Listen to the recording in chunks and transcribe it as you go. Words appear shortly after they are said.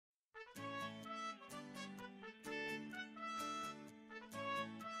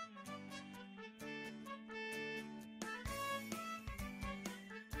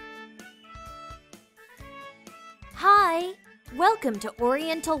Hi! Welcome to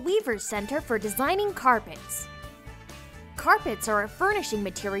Oriental Weavers Center for Designing Carpets. Carpets are a furnishing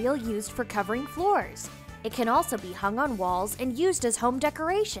material used for covering floors. It can also be hung on walls and used as home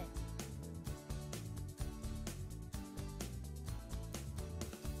decoration.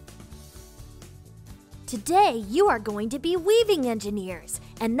 Today, you are going to be weaving engineers,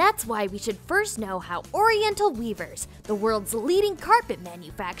 and that's why we should first know how Oriental Weavers, the world's leading carpet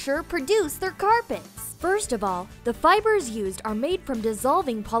manufacturer, produce their carpets. First of all, the fibers used are made from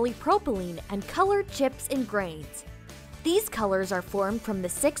dissolving polypropylene and colored chips and grains. These colors are formed from the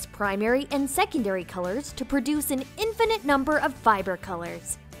 6 primary and secondary colors to produce an infinite number of fiber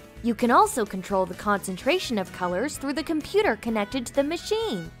colors. You can also control the concentration of colors through the computer connected to the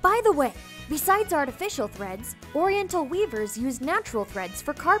machine. By the way, besides artificial threads, Oriental Weavers use natural threads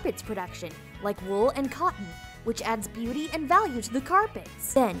for carpets production, like wool and cotton, which adds beauty and value to the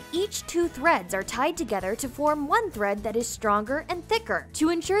carpets. Then, each 2 threads are tied together to form one thread that is stronger and thicker. To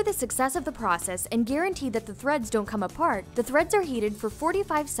ensure the success of the process and guarantee that the threads don't come apart, the threads are heated for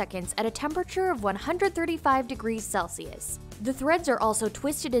 45 seconds at a temperature of 135 degrees Celsius. The threads are also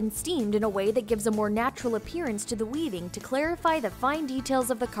twisted and steamed in a way that gives a more natural appearance to the weaving to clarify the fine details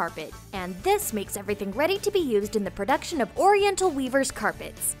of the carpet. And this makes everything ready to be used in the production of Oriental Weavers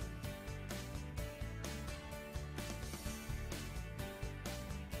carpets.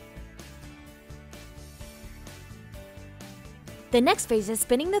 The next phase is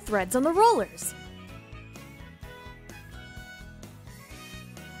spinning the threads on the rollers.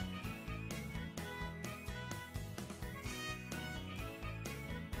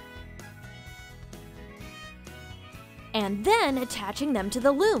 And then attaching them to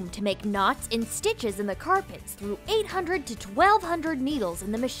the loom to make knots and stitches in the carpets through 800 to 1200 needles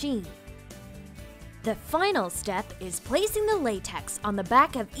in the machine. The final step is placing the latex on the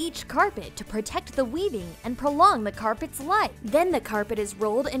back of each carpet to protect the weaving and prolong the carpet's life. Then the carpet is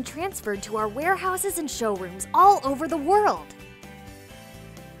rolled and transferred to our warehouses and showrooms all over the world.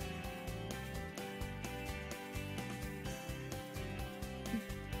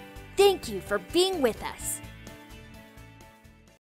 Thank you for being with us.